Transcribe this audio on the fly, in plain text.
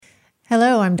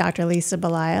I'm Dr. Lisa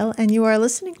Belisle, and you are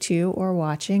listening to or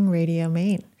watching Radio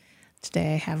Maine.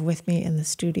 Today I have with me in the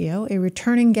studio a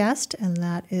returning guest, and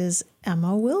that is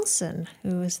Emma Wilson,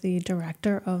 who is the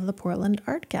director of the Portland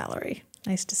Art Gallery.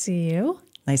 Nice to see you.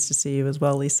 Nice to see you as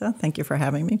well, Lisa. Thank you for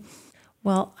having me.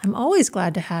 Well, I'm always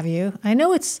glad to have you. I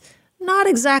know it's not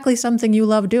exactly something you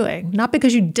love doing, not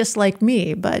because you dislike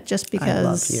me, but just because... I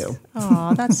love you.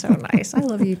 Oh, that's so nice. I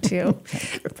love you too.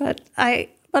 But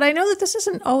I know that this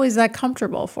isn't always that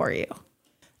comfortable for you.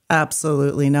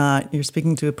 Absolutely not. You're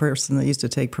speaking to a person that used to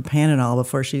take propanol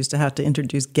before she used to have to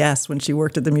introduce guests when she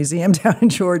worked at the museum down in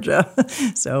Georgia.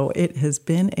 So it has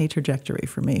been a trajectory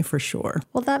for me, for sure.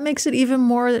 Well, that makes it even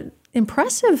more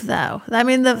impressive, though. I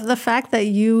mean, the fact that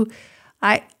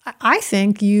I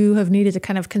think you have needed to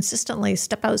kind of consistently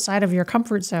step outside of your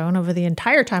comfort zone over the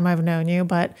entire time I've known you,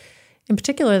 but in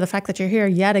particular, the fact that you're here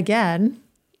yet again,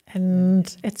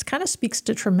 and it kind of speaks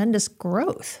to tremendous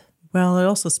growth. Well, it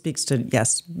also speaks to,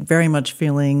 yes, very much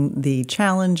feeling the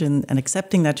challenge and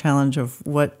accepting that challenge of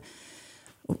what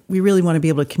we really want to be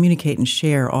able to communicate and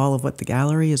share all of what the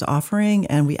gallery is offering.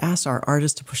 And we ask our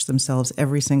artists to push themselves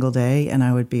every single day. And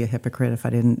I would be a hypocrite if I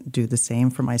didn't do the same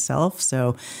for myself.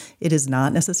 So it is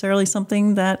not necessarily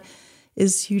something that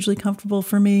is hugely comfortable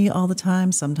for me all the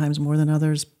time, sometimes more than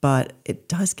others, but it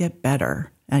does get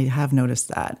better. I have noticed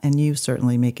that. And you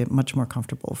certainly make it much more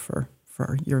comfortable for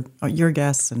your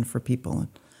guests and for people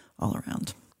all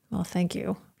around. Well, thank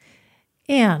you.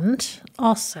 And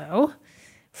also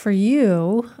for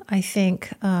you, I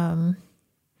think you're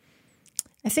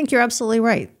absolutely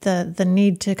right. The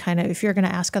need to kind of, if you're going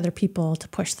to ask other people to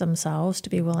push themselves, to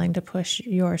be willing to push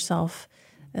yourself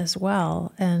as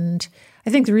well. And I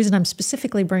think the reason I'm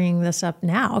specifically bringing this up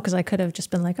now, because I could have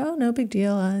just been like, oh, no big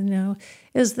deal,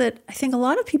 is that I think a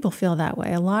lot of people feel that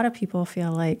way. A lot of people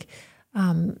feel like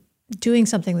doing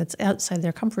something that's outside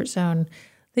their comfort zone,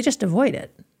 they just avoid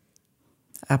it.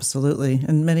 Absolutely.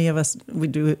 And many of us, we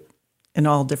do it in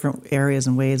all different areas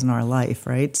and ways in our life,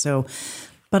 right? So,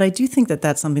 but I do think that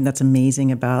that's something that's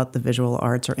amazing about the visual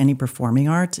arts or any performing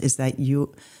arts is that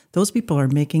those people are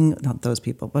making, not those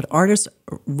people, but artists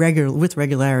with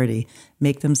regularity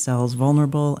make themselves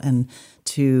vulnerable and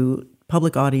to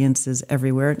public audiences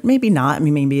everywhere. Maybe not. I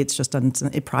mean, maybe it's just done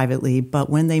privately. But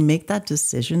when they make that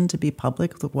decision to be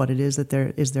public with what it is that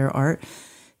is their art,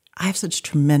 I have such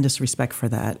tremendous respect for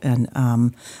that. And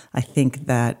I think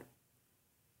that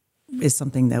is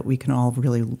something that we can all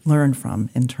really learn from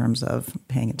in terms of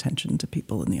paying attention to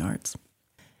people in the arts.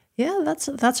 Yeah,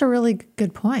 that's a really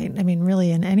good point. I mean,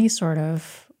 really, in any sort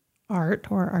of art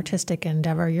or artistic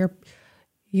endeavor,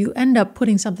 you end up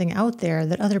putting something out there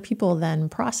that other people then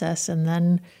process, and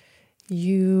then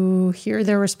you hear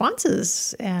their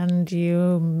responses, and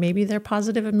maybe they're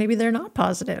positive and maybe they're not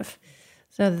positive.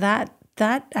 So that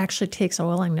actually takes a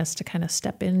willingness to kind of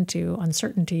step into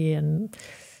uncertainty and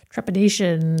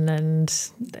trepidation,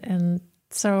 and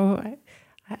so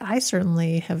I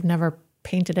certainly have never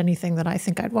painted anything that I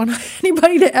think I'd want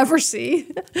anybody to ever see.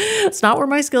 It's not where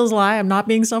my skills lie. I'm not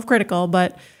being self-critical,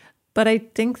 but I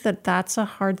think that that's a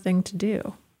hard thing to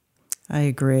do. I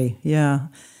agree. Yeah.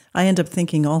 I end up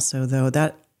thinking also, though,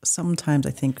 that sometimes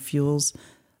I think fuels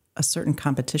a certain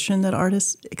competition that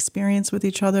artists experience with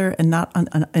each other, and not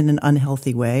in an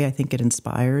unhealthy way. I think it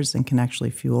inspires and can actually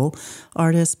fuel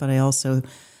artists. But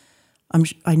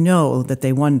I know that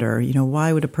they wonder,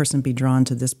 why would a person be drawn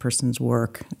to this person's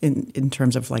work in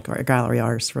terms of like a gallery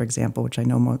artist, for example, which I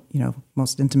know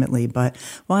most intimately. But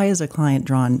why is a client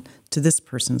drawn to this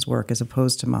person's work as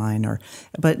opposed to mine?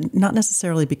 But not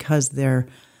necessarily because they're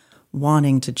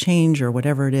wanting to change or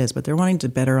whatever it is, but they're wanting to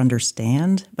better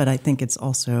understand. But I think it's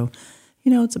also,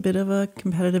 it's a bit of a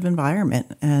competitive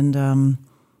environment, and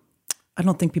I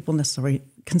don't think people necessarily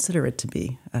consider it to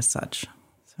be as such.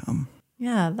 So.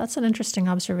 Yeah, that's an interesting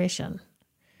observation.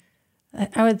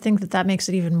 I would think that makes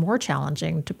it even more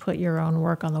challenging to put your own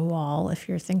work on the wall if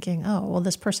you're thinking, oh, well,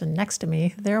 this person next to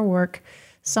me, their work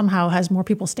somehow has more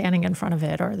people standing in front of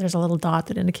it, or there's a little dot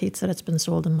that indicates that it's been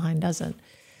sold and mine doesn't.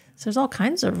 So there's all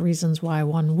kinds of reasons why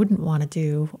one wouldn't want to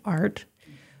do art.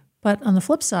 But on the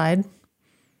flip side,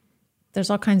 there's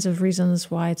all kinds of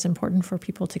reasons why it's important for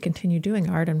people to continue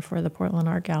doing art and for the Portland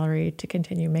Art Gallery to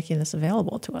continue making this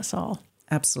available to us all.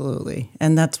 Absolutely.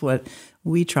 And that's what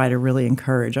we try to really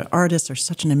encourage. Artists are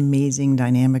such an amazing,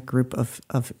 dynamic group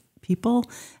of people,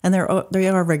 and they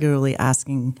are regularly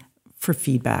asking for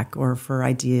feedback or for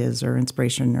ideas or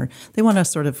inspiration, or they want to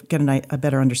sort of get a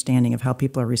better understanding of how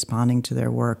people are responding to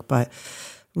their work. But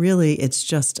really, it's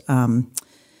just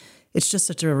it's just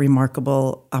such a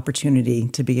remarkable opportunity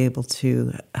to be able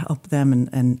to help them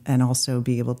and also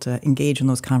be able to engage in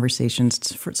those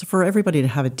conversations for everybody to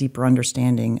have a deeper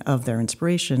understanding of their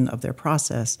inspiration, of their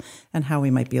process, and how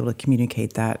we might be able to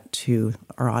communicate that to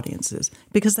our audiences.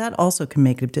 Because that also can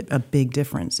make a big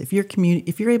difference. If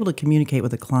you're able to communicate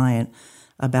with a client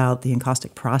about the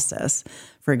encaustic process,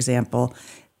 for example,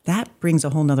 that brings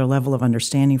a whole nother level of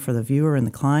understanding for the viewer and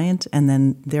the client, and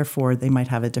then therefore they might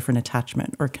have a different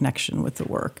attachment or connection with the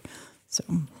work. So,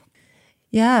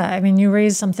 yeah, I mean, you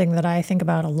raised something that I think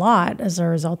about a lot as a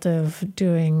result of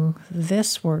doing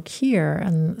this work here,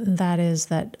 and that is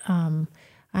that I'm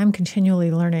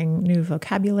continually learning new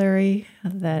vocabulary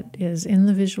that is in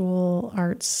the visual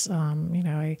arts.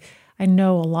 I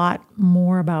know a lot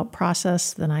more about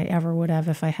process than I ever would have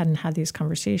if I hadn't had these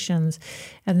conversations.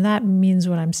 And that means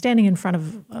when I'm standing in front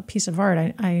of a piece of art,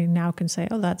 I now can say,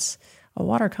 oh, that's a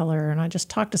watercolor. And I just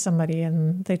talked to somebody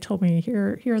and they told me,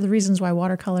 here are the reasons why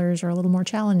watercolors are a little more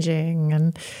challenging.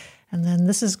 And then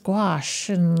this is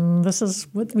gouache and this is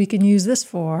what we can use this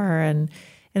for. And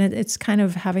it's kind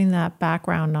of having that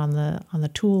background on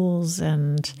the tools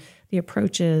and the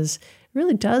approaches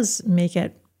really does make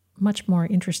it much more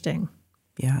interesting.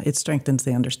 Yeah, it strengthens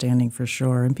the understanding for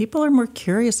sure. And people are more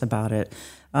curious about it.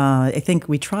 I think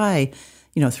we try,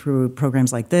 through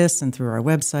programs like this and through our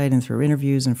website and through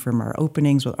interviews and from our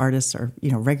openings with artists or,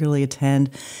 regularly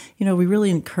attend, we really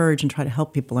encourage and try to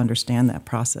help people understand that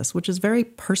process, which is very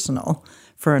personal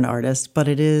for an artist, but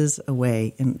it is a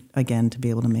way, again, to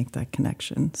be able to make that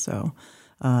connection. So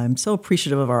I'm so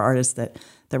appreciative of our artists that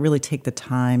really take the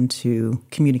time to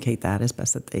communicate that as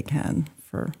best that they can.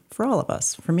 For all of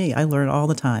us. For me, I learn all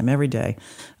the time, every day.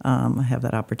 I have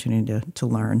that opportunity to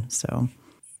learn. So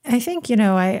I think,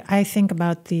 I think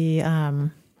about the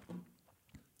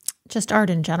just art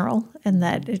in general, and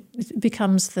that it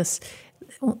becomes this,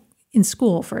 in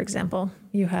school, for example,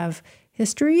 you have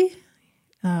history,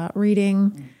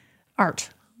 reading, art.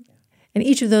 And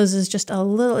each of those is just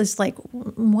it's like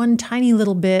one tiny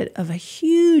little bit of a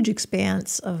huge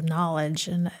expanse of knowledge,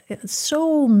 and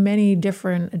so many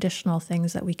different additional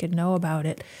things that we could know about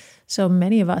it. So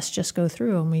many of us just go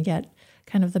through and we get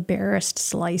kind of the barest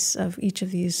slice of each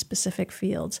of these specific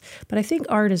fields. But I think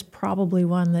art is probably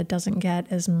one that doesn't get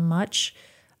as much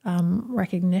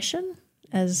recognition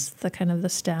as the kind of the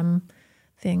STEM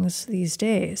things these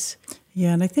days.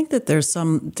 Yeah, and I think that there's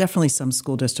definitely some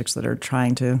school districts that are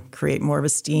trying to create more of a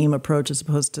STEAM approach as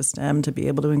opposed to STEM to be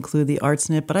able to include the arts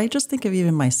in it. But I just think of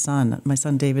even my son. My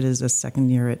son David is a second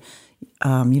year at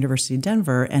University of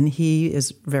Denver, and he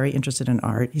is very interested in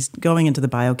art. He's going into the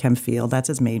biochem field. That's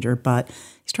his major, but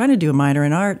he's trying to do a minor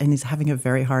in art, and he's having a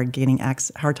very hard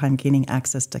time gaining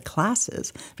access to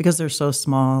classes because they're so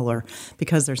small or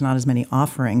because there's not as many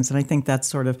offerings. And I think that's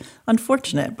sort of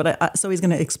unfortunate. But so he's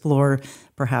going to explore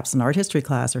perhaps an art history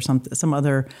class or some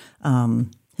other.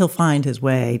 He'll find his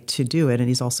way to do it, and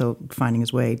he's also finding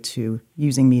his way to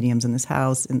using mediums in this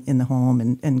house, in the home,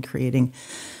 and creating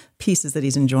pieces that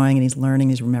he's enjoying and he's learning,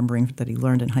 he's remembering that he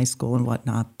learned in high school and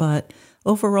whatnot. But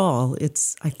overall,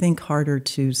 it's, I think, harder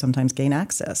to sometimes gain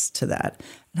access to that.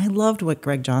 And I loved what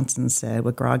Greg Johnson said,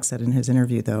 what Grog said in his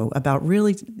interview, though, about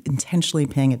really intentionally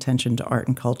paying attention to art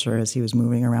and culture as he was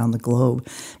moving around the globe,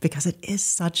 because it is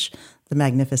such the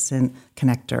magnificent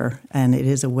connector, and it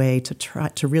is a way to try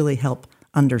to really help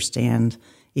understand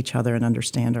each other and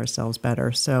understand ourselves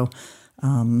better. So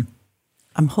I'm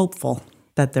hopeful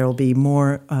that there will be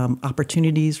more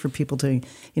opportunities for people to,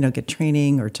 get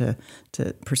training or to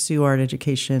pursue art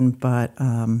education. But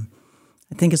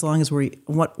I think as long as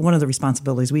one of the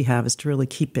responsibilities we have is to really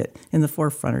keep it in the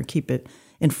forefront or keep it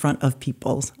in front of in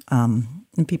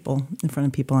front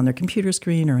of people on their computer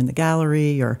screen or in the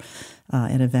gallery or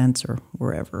at events or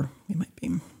wherever we might be.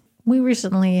 We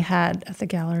recently had at the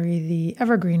gallery the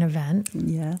Evergreen event,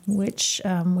 yes, which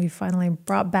we finally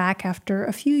brought back after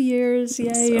a few years,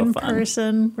 in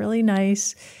person, really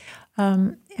nice.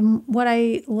 And what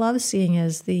I love seeing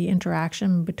is the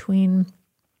interaction between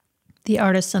the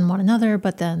artists and one another,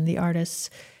 but then the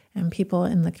artists and people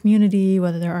in the community,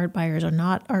 whether they're art buyers or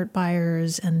not art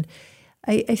buyers. And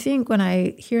I think when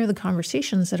I hear the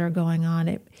conversations that are going on,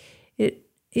 it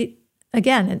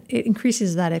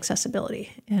increases that accessibility.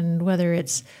 And whether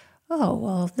it's, oh,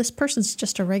 well, this person's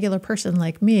just a regular person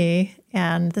like me,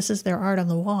 and this is their art on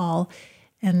the wall,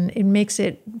 and it makes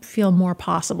it feel more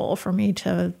possible for me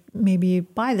to maybe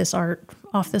buy this art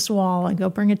off this wall and go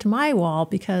bring it to my wall,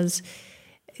 because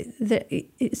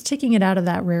it's taking it out of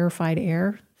that rarefied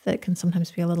air that can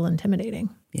sometimes be a little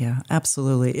intimidating. Yeah,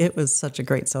 absolutely. It was such a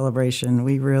great celebration.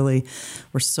 We really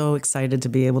were so excited to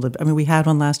be able to. I mean, we had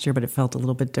one last year, but it felt a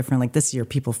little bit different. Like this year,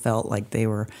 people felt like they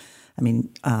were,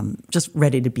 just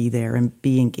ready to be there and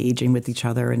be engaging with each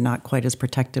other and not quite as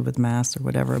protected with masks or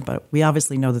whatever. But we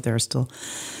obviously know that there are still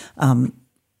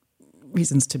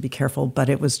reasons to be careful, but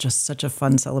it was just such a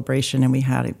fun celebration. And we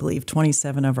had, I believe,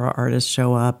 27 of our artists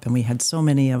show up, and we had so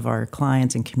many of our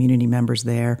clients and community members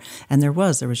there. And there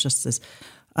was just this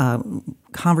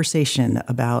conversation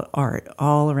about art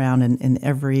all around in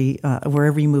every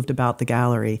wherever you moved about the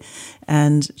gallery,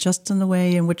 and just in the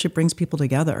way in which it brings people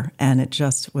together. And it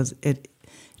just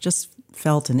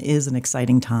felt and is an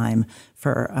exciting time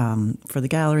for the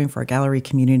gallery and for our gallery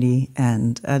community.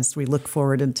 And as we look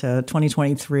forward into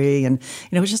 2023, and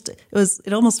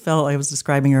it almost felt, I was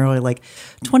describing earlier, like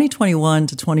 2021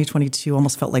 to 2022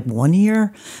 almost felt like one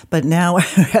year, but now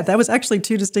that was actually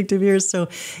two distinctive years. So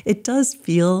it does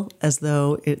feel as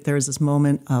though there's this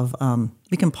moment of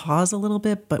we can pause a little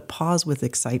bit, but pause with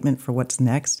excitement for what's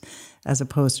next, as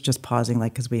opposed to just pausing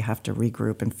like because we have to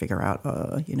regroup and figure out.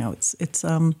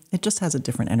 It just has a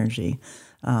different energy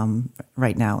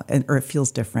right now, or it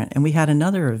feels different. And we had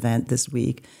another event this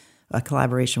week, a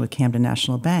collaboration with Camden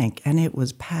National Bank, and it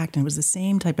was packed, and it was the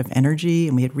same type of energy.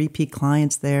 And we had repeat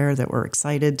clients there that were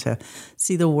excited to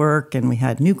see the work, and we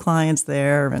had new clients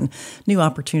there and new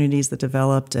opportunities that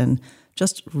developed, and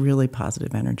just really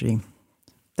positive energy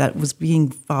that was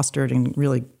being fostered, and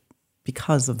really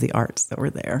because of the arts that were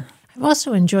there. I've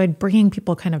also enjoyed bringing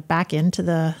people kind of back into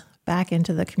the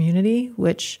community,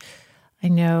 which I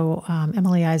know Dr.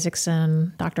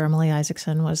 Emily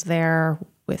Isaacson was there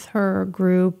with her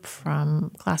group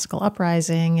from Classical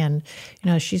Uprising, and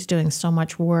she's doing so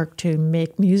much work to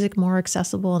make music more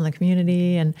accessible in the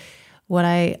community. And what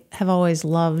I have always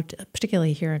loved,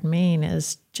 particularly here in Maine,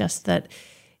 is just that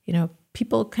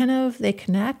people they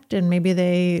connect, and maybe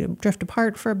they drift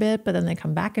apart for a bit, but then they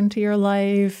come back into your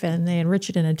life and they enrich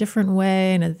it in a different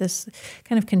way. And this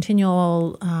kind of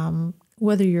continual,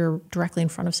 whether you're directly in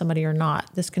front of somebody or not,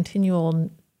 this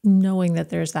continual knowing that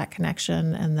there's that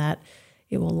connection and that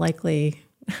it will likely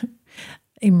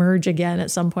emerge again at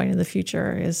some point in the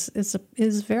future is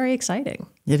very exciting.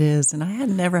 It is. And I had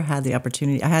never had the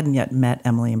opportunity. I hadn't yet met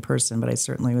Emily in person, but I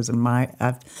certainly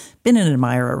I've been an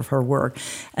admirer of her work.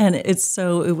 And it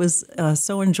was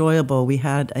so enjoyable. We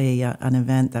had an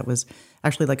event that was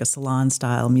actually like a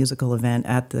salon-style musical event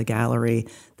at the gallery.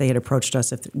 They had approached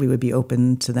us if we would be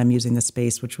open to them using the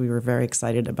space, which we were very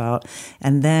excited about.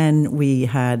 And then we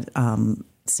had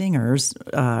singers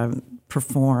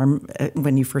perform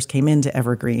when you first came into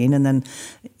Evergreen. And then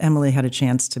Emily had a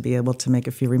chance to be able to make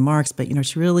a few remarks. But,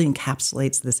 she really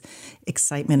encapsulates this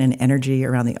excitement and energy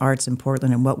around the arts in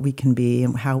Portland and what we can be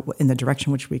and how in the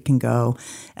direction which we can go.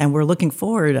 And we're looking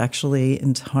forward, actually,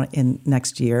 in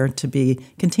next year to be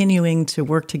continuing to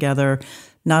work together,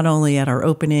 not only at our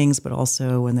openings, but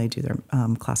also when they do their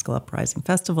Classical Uprising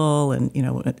Festival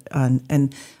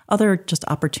and other just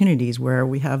opportunities where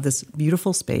we have this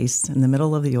beautiful space in the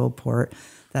middle of the Old Port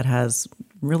that has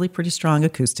really pretty strong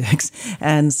acoustics.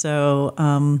 And so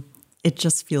it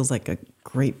just feels like a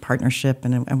great partnership,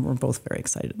 and we're both very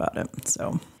excited about it.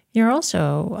 So you're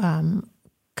also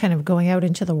kind of going out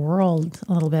into the world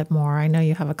a little bit more. I know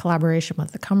you have a collaboration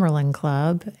with the Cumberland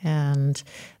Club, and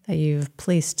that you've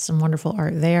placed some wonderful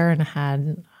art there and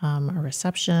had a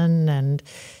reception. And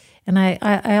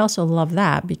I also love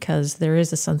that because there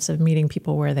is a sense of meeting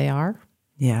people where they are.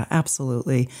 Yeah,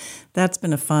 absolutely. That's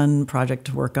been a fun project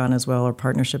to work on as well, or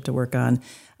partnership to work on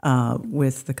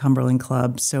with the Cumberland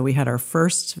Club. So we had our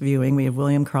first viewing. We have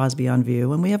William Crosby on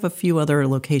view, and we have a few other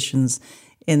locations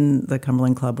in the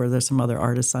Cumberland Club where there's some other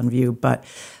artists on view, but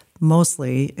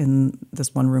mostly in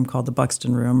this one room called the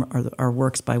Buxton Room are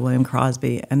works by William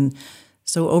Crosby. And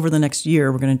so over the next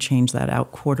year, we're going to change that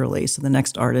out quarterly. So the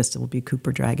next artist will be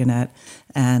Cooper Dragonette.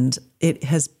 And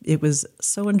it was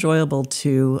so enjoyable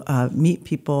to meet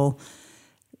people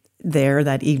there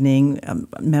that evening,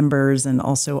 members and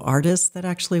also artists. That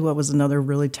actually, what was another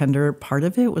really tender part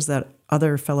of it was that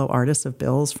other fellow artists of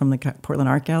Bill's from the Portland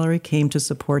Art Gallery came to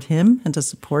support him and to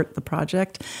support the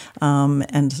project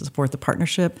and to support the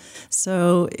partnership.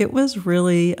 So it was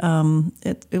really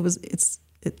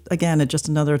again, just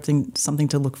another thing, something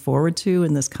to look forward to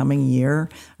in this coming year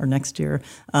or next year.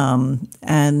 We'll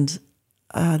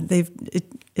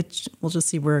just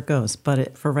see where it goes.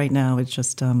 But for right now, it's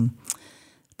just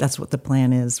that's what the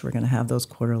plan is. We're going to have those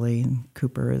quarterly, and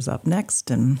Cooper is up next,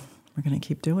 and we're going to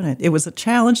keep doing it. It was a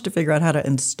challenge to figure out how to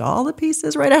install the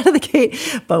pieces right out of the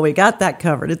gate, but we got that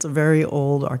covered. It's a very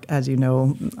old, as you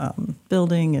know,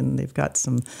 building, and they've got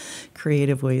some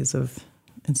creative ways of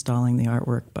installing the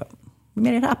artwork, but we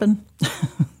made it happen.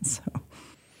 So.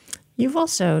 You've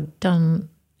also done,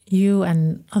 you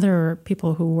and other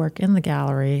people who work in the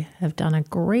gallery have done a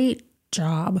great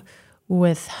job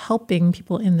with helping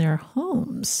people in their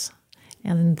homes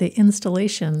and the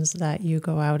installations that you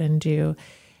go out and do.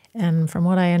 And from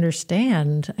what I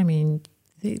understand, I mean,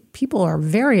 the people are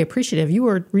very appreciative. You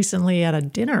were recently at a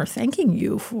dinner thanking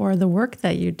you for the work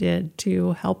that you did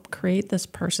to help create this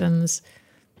person's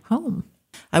home.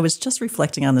 I was just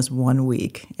reflecting on this one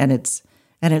week, and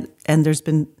there's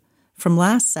been, from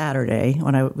last Saturday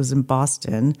when I was in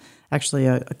Boston, actually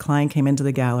a client came into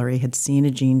the gallery, had seen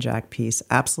a Jean Jack piece,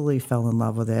 absolutely fell in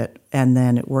love with it, and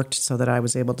then it worked so that I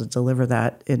was able to deliver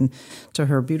that to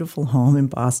her beautiful home in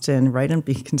Boston, right on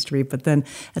Beacon Street. But then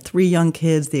at 3 young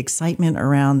kids, the excitement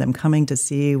around them coming to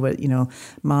see what,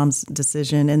 mom's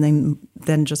decision, and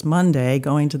then just Monday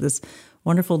going to this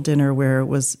wonderful dinner where it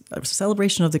was a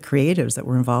celebration of the creatives that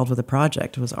were involved with the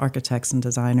project. It was architects and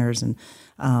designers and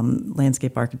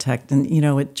landscape architect. And,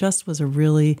 it just was a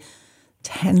really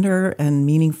tender and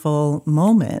meaningful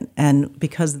moment. And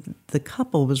because the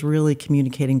couple was really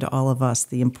communicating to all of us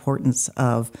the importance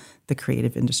of the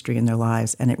creative industry in their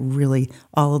lives. And it really,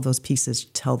 all of those pieces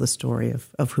tell the story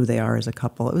of who they are as a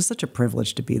couple. It was such a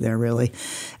privilege to be there, really.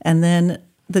 And then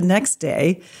the next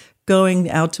day, going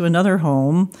out to another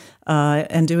home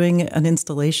and doing an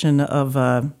installation of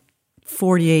a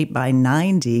 48 by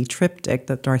 90 triptych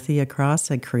that Dorothea Cross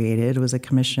had created. It was a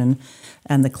commission,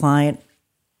 and the client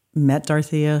met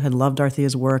Dorothea, had loved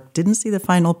Dorothea's work, didn't see the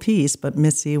final piece, but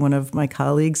Missy, one of my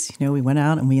colleagues, we went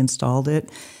out and we installed it.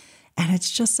 And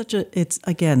it's just such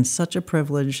a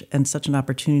privilege and such an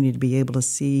opportunity to be able to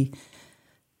see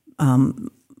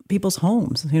people's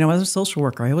homes. As a social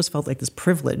worker, I always felt like this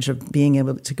privilege of being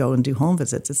able to go and do home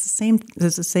visits. It's the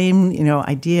same,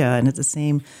 idea, and it's the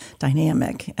same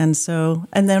dynamic. And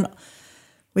then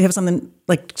we have something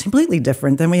like completely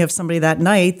different. Then we have somebody that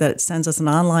night that sends us an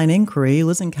online inquiry,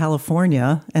 lives in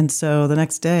California. And so the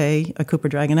next day, a Cooper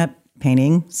Dragonette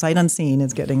painting, sight unseen,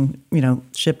 is getting,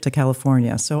 shipped to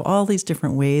California. So all these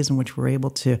different ways in which we're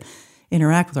able to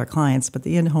interact with our clients, but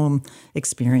the in-home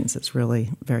experience is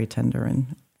really very tender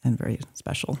and very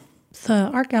special. The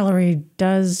art gallery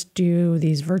does do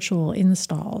these virtual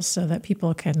installs so that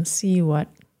people can see what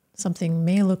something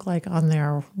may look like on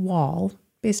their wall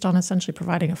based on essentially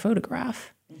providing a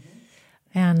photograph. Mm-hmm.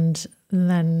 And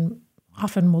then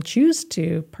often will choose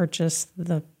to purchase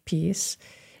the piece.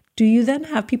 Do you then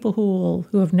have people who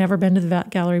have never been to the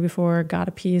gallery before, got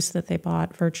a piece that they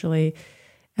bought virtually,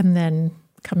 and then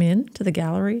come in to the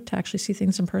gallery to actually see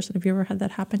things in person? Have you ever had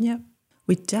that happen yet?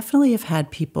 We definitely have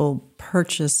had people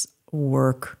purchase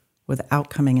work without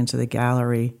coming into the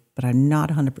gallery, but I'm not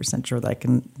 100% sure that I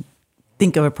can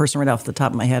think of a person right off the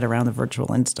top of my head around the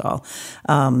virtual install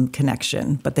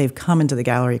connection. But they've come into the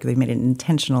gallery because they've made an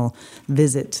intentional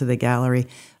visit to the gallery.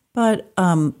 But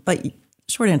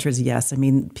short answer is yes. I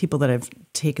mean, people that have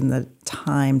taken the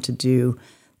time to do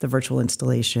the virtual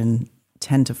installation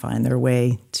tend to find their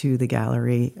way to the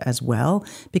gallery as well.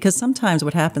 Because sometimes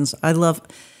what happens, I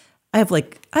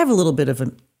have a little bit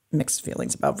of mixed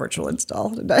feelings about virtual install,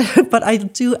 but I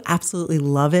do absolutely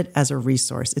love it as a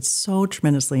resource. It's so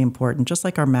tremendously important, just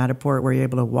like our Matterport, where you're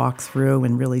able to walk through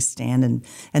and really stand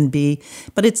and be.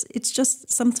 But it's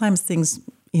just sometimes things,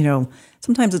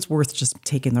 sometimes it's worth just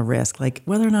taking the risk, like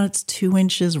whether or not it's 2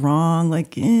 inches wrong,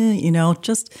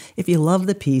 just if you love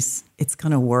the piece, it's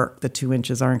going to work. The 2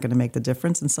 inches aren't going to make the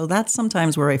difference. And so that's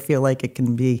sometimes where I feel like it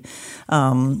can be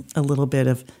a little bit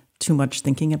of too much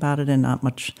thinking about it and not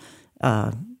much.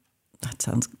 That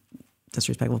sounds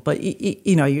disrespectful, but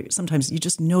sometimes you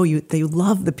just know they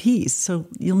love the piece, so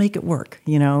you'll make it work,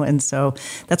 And so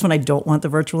that's when I don't want the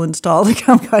virtual install to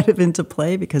come kind of into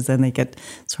play, because then they get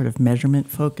sort of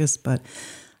measurement focused. But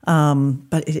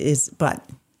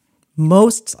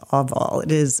most of all,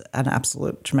 it is an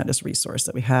absolute tremendous resource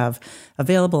that we have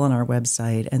available on our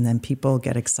website, and then people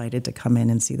get excited to come in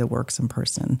and see the works in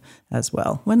person as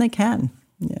well when they can.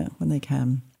 Yeah, when they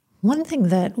can. One thing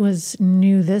that was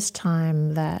new this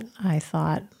time that I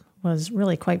thought was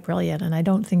really quite brilliant, and I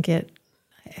think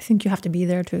you have to be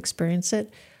there to experience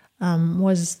it,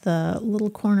 was the little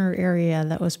corner area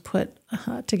that was put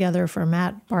together for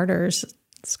Matt Barter's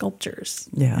sculptures.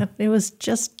 Yeah. It was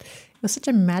such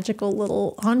a magical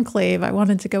little enclave. I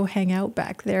wanted to go hang out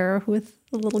back there with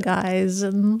the little guys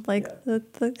and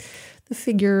the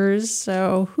figures.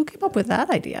 So who came up with that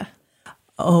idea?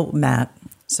 Oh, Matt.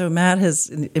 So Matt his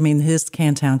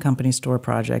Cantown Company Store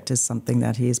project is something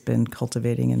that he's been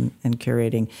cultivating and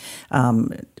curating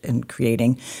and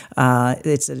creating.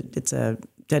 It's a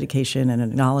dedication and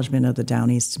acknowledgement of the Down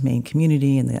East Maine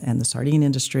community and the sardine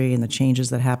industry and the changes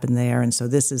that happened there. And so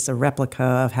this is a replica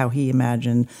of how he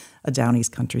imagined a Down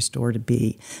East country store to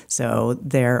be. So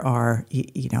there are,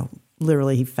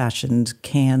 literally he fashioned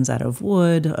cans out of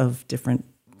wood of different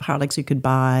products you could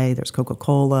buy. There's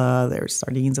Coca-Cola, there's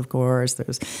sardines, of course,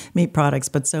 there's meat products.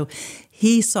 But so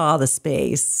he saw the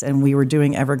space, and we were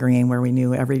doing Evergreen where we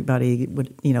knew everybody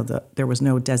would, there was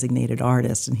no designated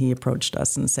artist. And he approached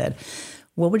us and said,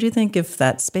 what would you think if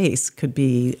that space could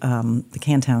be the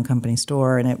Cantown Company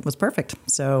store? And it was perfect.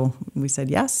 So we said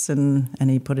yes, and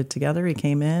he put it together. He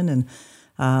came in,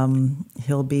 and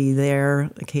he'll be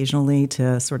there occasionally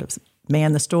to sort of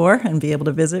man the store and be able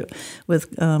to visit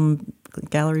with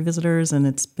gallery visitors. And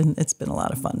it's been a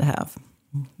lot of fun to have.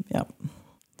 Yep.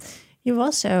 You've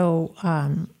also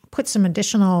put some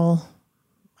additional,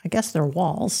 I guess they're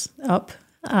walls up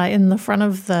in the front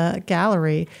of the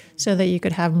gallery so that you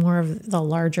could have more of the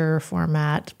larger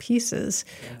format pieces,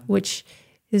 which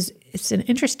it's an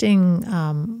interesting,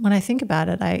 when I think about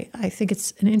it, I think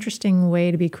it's an interesting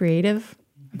way to be creative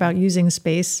about using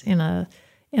space in a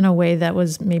way that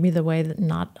was maybe the way that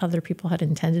not other people had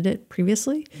intended it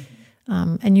previously.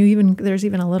 And there's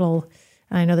even a little,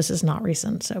 and I know this is not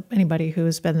recent, so anybody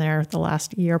who's been there the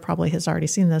last year probably has already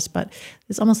seen this, but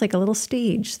it's almost like a little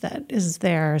stage that is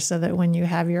there so that when you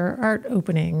have your art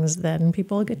openings, then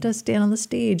people get to stand on the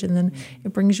stage, and then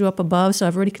it brings you up above so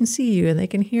everybody can see you and they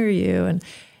can hear you.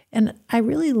 And I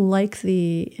really like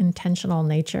the intentional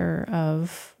nature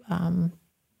of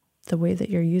the way that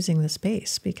you're using the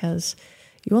space, because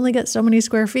you only get so many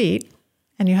square feet.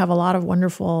 And you have a lot of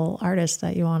wonderful artists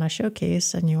that you want to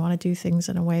showcase, and you want to do things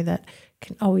in a way that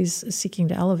can always is seeking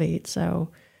to elevate. So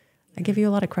I give you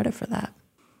a lot of credit for that.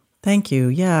 Thank you.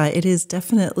 Yeah, it is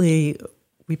definitely,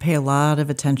 we pay a lot of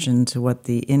attention to what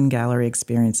the in-gallery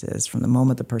experience is from the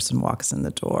moment the person walks in the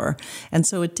door. And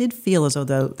so it did feel as though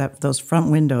those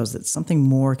front windows, that something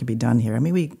more could be done here. I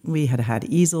mean, we had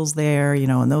easels there,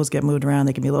 and those get moved around.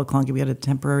 They can be a little clunky. We had a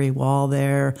temporary wall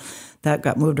there that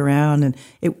got moved around, and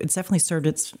it's definitely served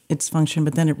its function.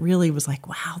 But then it really was like,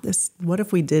 wow, what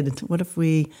if we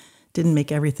didn't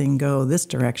make everything go this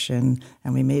direction,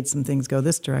 and we made some things go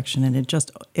this direction, and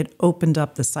it opened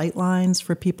up the sight lines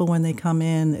for people when they come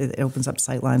in. It opens up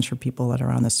sight lines for people that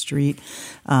are on the street.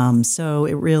 So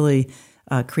it really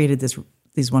created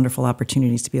these wonderful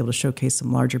opportunities to be able to showcase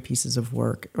some larger pieces of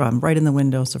work right in the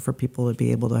window, so for people to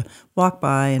be able to walk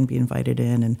by and be invited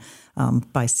in,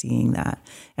 and by seeing that.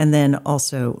 And then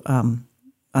also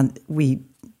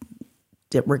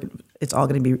it's all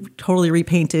going to be totally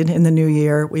repainted in the new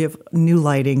year. We have new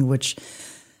lighting, which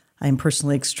I'm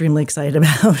personally extremely excited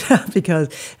about because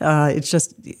it's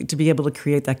just to be able to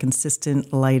create that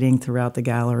consistent lighting throughout the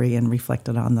gallery and reflect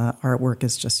it on the artwork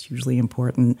is just hugely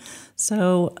important.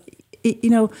 So,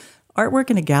 artwork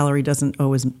in a gallery doesn't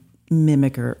always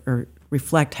mimic or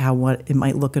reflect what it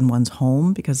might look in one's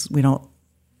home, because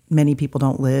many people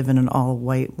don't live in an all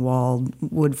white walled,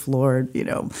 wood floored,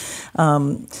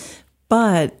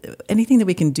 but anything that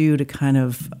we can do to kind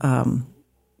of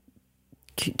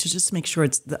to just make sure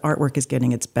the artwork is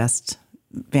getting its best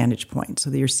vantage point, so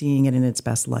that you're seeing it in its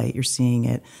best light. You're seeing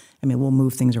it. I mean, we'll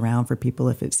move things around for people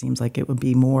if it seems like it would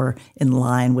be more in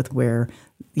line with where,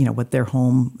 what their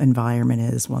home environment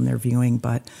is when they're viewing.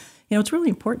 But, it's really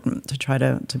important to try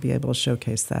to be able to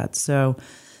showcase that. So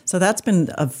that's been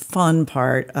a fun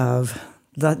part of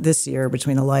this year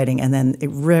between the lighting, and then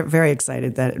very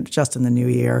excited that just in the new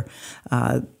year,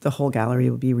 the whole gallery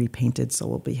will be repainted. So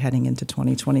we'll be heading into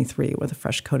 2023 with a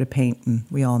fresh coat of paint, and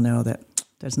we all know that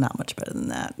there's not much better than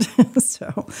that. So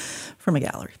from a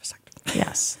gallery perspective.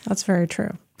 Yes, that's very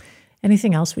true.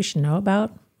 Anything else we should know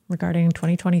about regarding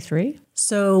 2023?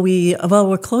 So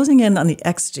we're closing in on the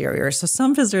exterior. So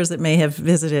some visitors that may have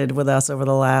visited with us over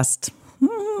the last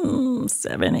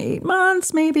 7-8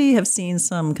 months maybe have seen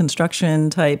some construction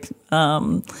type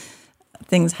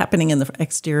things happening in the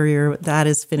exterior. That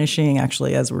is finishing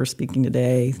actually as we're speaking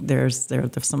today.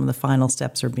 Some of the final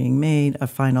steps are being made,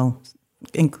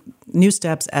 new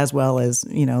steps, as well as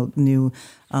new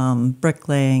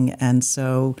bricklaying, and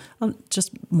so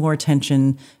just more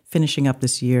attention finishing up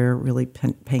this year, really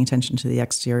paying attention to the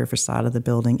exterior facade of the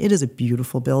building. It is a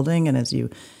beautiful building, and it's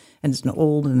an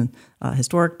old and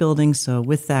historic building, so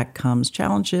with that comes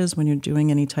challenges when you're doing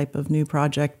any type of new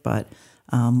project, but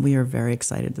we are very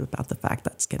excited about the fact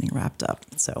that's getting wrapped up.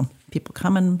 So people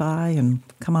coming by and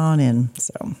come on in,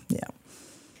 so yeah.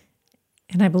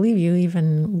 And I believe you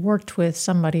even worked with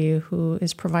somebody who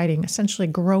is providing essentially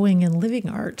growing and living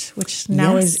art, which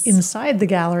now is inside the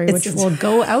gallery, which will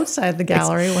go outside the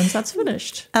gallery once that's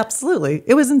finished. Absolutely.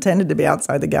 It was intended to be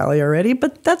outside the gallery already,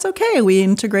 but that's okay. We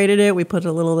integrated it. We put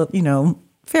a little,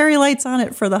 fairy lights on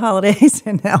it for the holidays,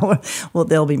 and now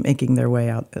they'll be making their way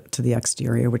out to the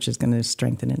exterior, which is going to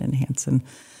strengthen and enhance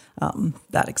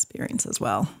that experience as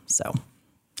well. So,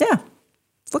 yeah,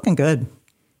 it's looking good.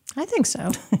 I think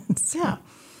so. Yeah.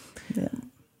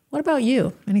 What about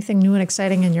you? Anything new and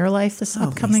exciting in your life this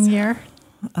upcoming year?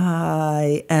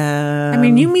 I am. I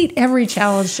mean, you meet every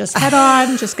challenge just head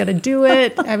on, just going to do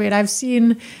it. I mean, I've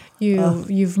seen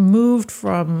you've moved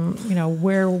from,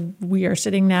 where we are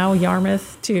sitting now,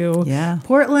 Yarmouth, to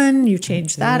Portland. You've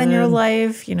changed that in your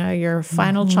life. Your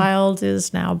final child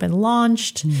has now been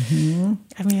launched. Mm-hmm.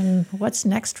 I mean, what's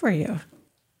next for you?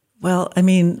 Well, I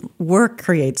mean, work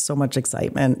creates so much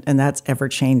excitement, and that's ever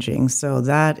changing. So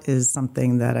that is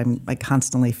something that I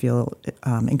constantly feel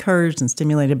encouraged and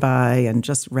stimulated by, and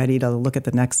just ready to look at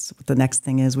what the next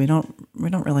thing is. We're not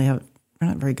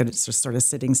very good at just sort of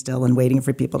sitting still and waiting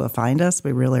for people to find us.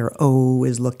 We really are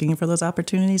always looking for those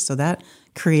opportunities. So that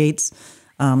creates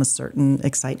a certain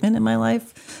excitement in my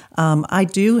life. I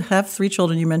do have 3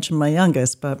 children. You mentioned my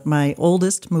youngest, but my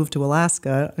oldest moved to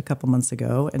Alaska a couple months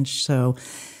ago,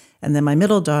 and then my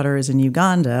middle daughter is in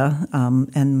Uganda,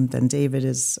 and then David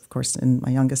is, of course, my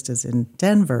youngest is in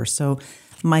Denver. So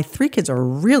my 3 kids are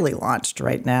really launched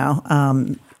right now,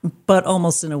 but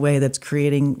almost in a way that's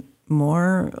creating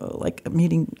more, like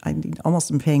I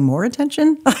almost am paying more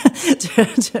attention,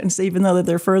 even though that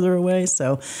they're further away.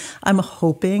 So I'm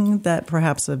hoping that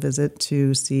perhaps a visit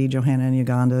to see Johanna in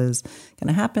Uganda is going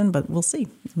to happen, but we'll see.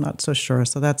 I'm not so sure.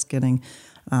 So that's getting,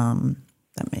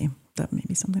 that may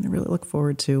be something to really look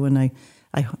forward to, and I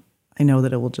know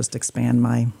that it will just expand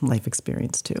my life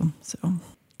experience too. So,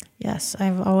 yes,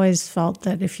 I've always felt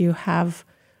that if you have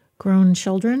grown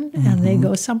children and they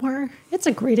go somewhere, it's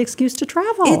a great excuse to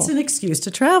travel. It's an excuse to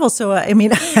travel. So, I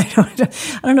mean, I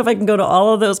don't know if I can go to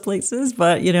all of those places,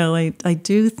 but, I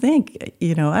do think,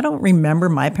 I don't remember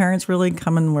my parents really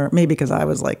coming maybe because I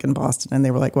was like in Boston and they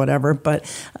were like, whatever, but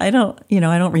I don't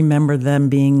remember them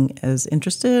being as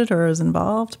interested or as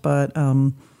involved, but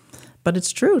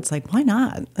it's true. It's like, why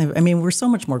not? I mean, we're so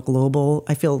much more global.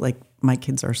 I feel like my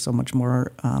kids are so much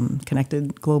more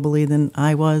connected globally than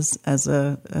I was as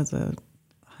a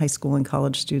high school and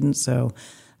college student. So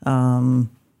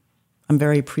I'm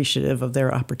very appreciative of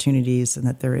their opportunities and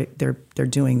that they're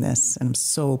doing this, and I'm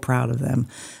so proud of them.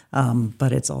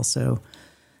 But it's also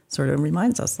sort of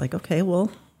reminds us, like, okay,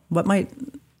 well, what might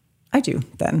I do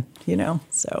then?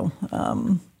 So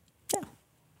I'm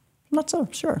not so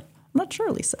sure. I'm not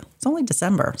sure, Lisa. It's only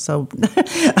December, so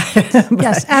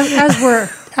yes.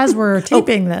 As we're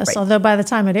taping this, right. Although by the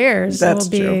time it airs, it will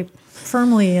be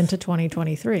firmly into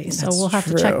 2023. So we'll have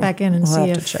to check back in and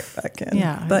see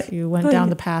if you went down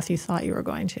the path you thought you were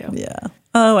going to. Yeah.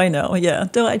 Oh, I know. Yeah.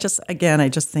 Though I just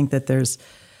think that there's,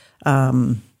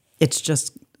 it's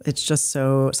just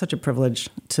such a privilege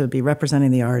to be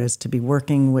representing the artist, to be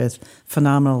working with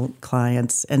phenomenal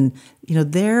clients. And,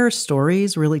 their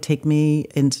stories really take me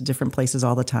into different places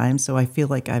all the time. So I feel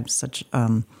like I'm such,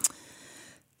 I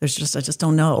just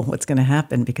don't know what's going to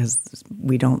happen because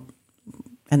we don't,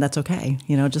 and that's okay.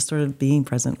 Just sort of being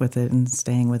present with it and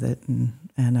staying with it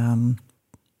and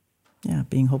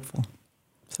being hopeful.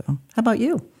 So how about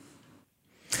you?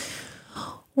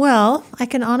 Well, I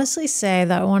can honestly say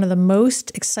that one of the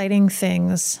most exciting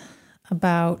things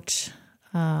about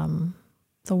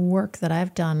the work that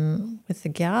I've done with the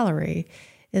gallery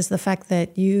is the fact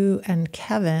that you and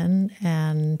Kevin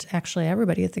and actually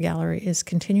everybody at the gallery is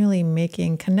continually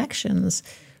making connections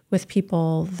with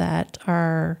people that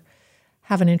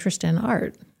have an interest in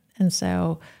art. And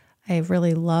so I've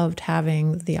really loved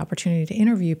having the opportunity to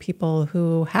interview people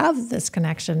who have this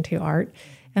connection to art.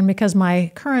 And because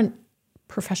my current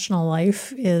professional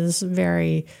life is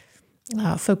very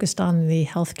focused on the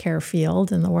healthcare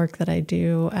field and the work that I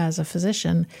do as a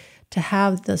physician, to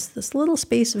have this little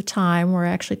space of time where I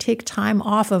actually take time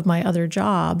off of my other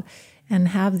job and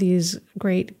have these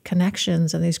great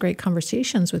connections and these great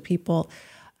conversations with people,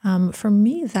 for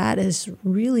me, that has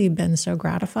really been so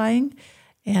gratifying.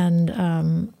 And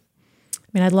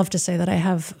I'd love to say that I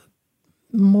have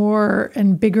more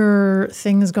and bigger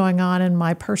things going on in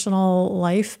my personal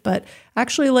life, but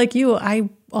actually, like you, I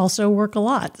also work a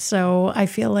lot. So I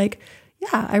feel like,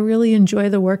 I really enjoy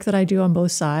the work that I do on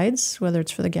both sides, whether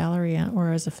it's for the gallery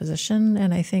or as a physician.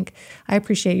 And I think I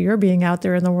appreciate your being out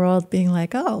there in the world being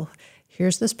like, oh,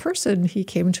 here's this person. He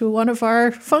came to one of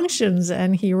our functions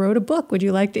and he wrote a book. Would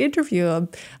you like to interview him?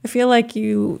 I feel like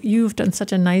you've done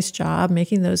such a nice job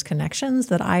making those connections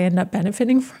that I end up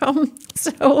benefiting from.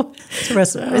 So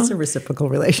it's a reciprocal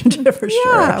relationship for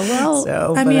sure. Yeah,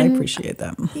 well, I appreciate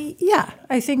that. Yeah,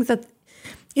 I think that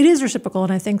it is reciprocal,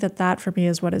 and I think that for me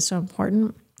is what is so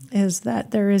important, is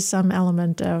that there is some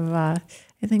element of,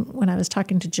 I think when I was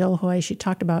talking to Jill Hoy, she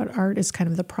talked about art is kind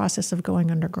of the process of going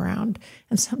underground.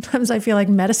 And sometimes I feel like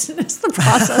medicine is the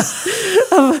process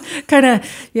of kind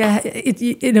of,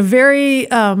 in a very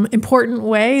important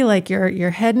way, like you're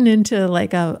heading into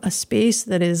like a space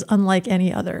that is unlike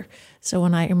any other. So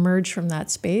when I emerge from that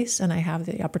space and I have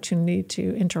the opportunity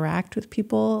to interact with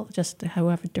people just who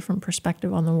have a different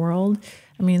perspective on the world,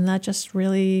 I mean, that just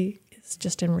really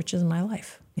just enriches my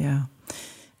life. Yeah.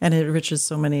 And it enriches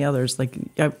so many others. Like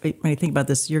when you think about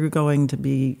this, you're going to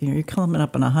be, you're coming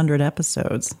up on 100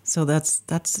 episodes. So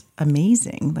that's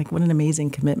amazing. Like what an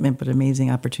amazing commitment, but amazing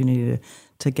opportunity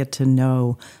to get to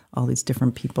know all these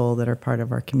different people that are part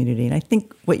of our community. And I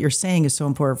think what you're saying is so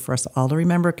important for us all to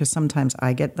remember, because sometimes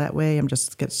I get that way. I'm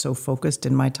just get so focused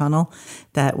in my tunnel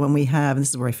that when we have, and this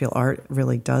is where I feel art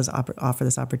really does offer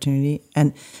this opportunity,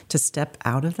 and to step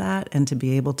out of that and to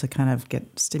be able to kind of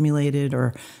get stimulated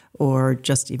or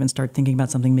just even start thinking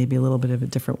about something maybe a little bit of a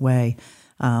different way.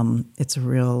 It's a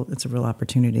real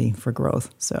opportunity for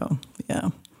growth. So, yeah.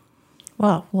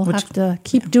 Well, we'll have to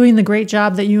keep doing the great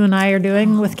job that you and I are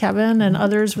doing with Kevin and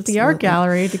others with the Art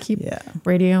Gallery to keep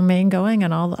Radio Maine going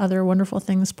and all the other wonderful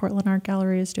things Portland Art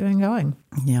Gallery is doing going.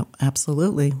 Yep,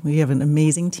 absolutely. We have an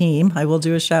amazing team. I will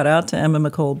do a shout out to Emma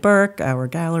McCole Burke, our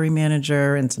gallery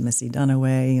manager, and to Missy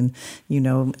Dunaway, and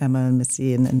Emma and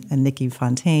Missy and Nikki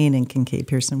Fontaine and Kincaid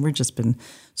Pearson. We've just been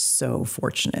so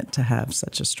fortunate to have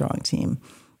such a strong team.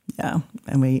 Yeah,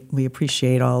 and we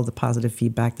appreciate all the positive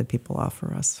feedback that people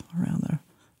offer us around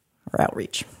our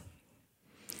outreach.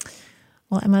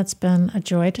 Well, Emma, it's been a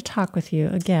joy to talk with you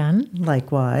again.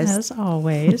 Likewise. As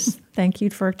always. Thank you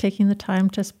for taking the time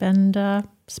to spend a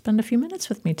few minutes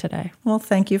with me today. Well,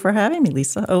 thank you for having me,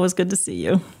 Lisa. Always good to see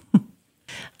you.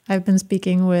 I've been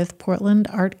speaking with Portland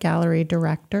Art Gallery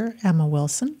Director Emma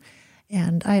Wilson.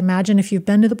 And I imagine if you've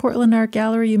been to the Portland Art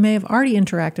Gallery, you may have already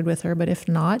interacted with her, but if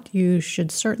not, you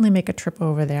should certainly make a trip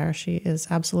over there. She is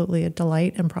absolutely a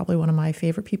delight and probably one of my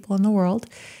favorite people in the world.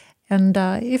 And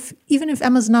even if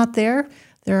Emma's not there,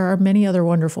 there are many other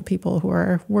wonderful people who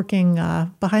are working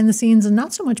behind the scenes and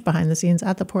not so much behind the scenes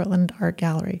at the Portland Art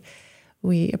Gallery.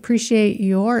 We appreciate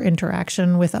your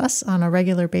interaction with us on a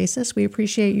regular basis. We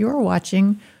appreciate your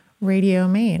watching Radio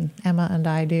Maine. Emma and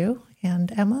I do.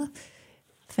 And Emma,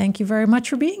 thank you very much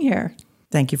for being here.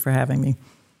 Thank you for having me.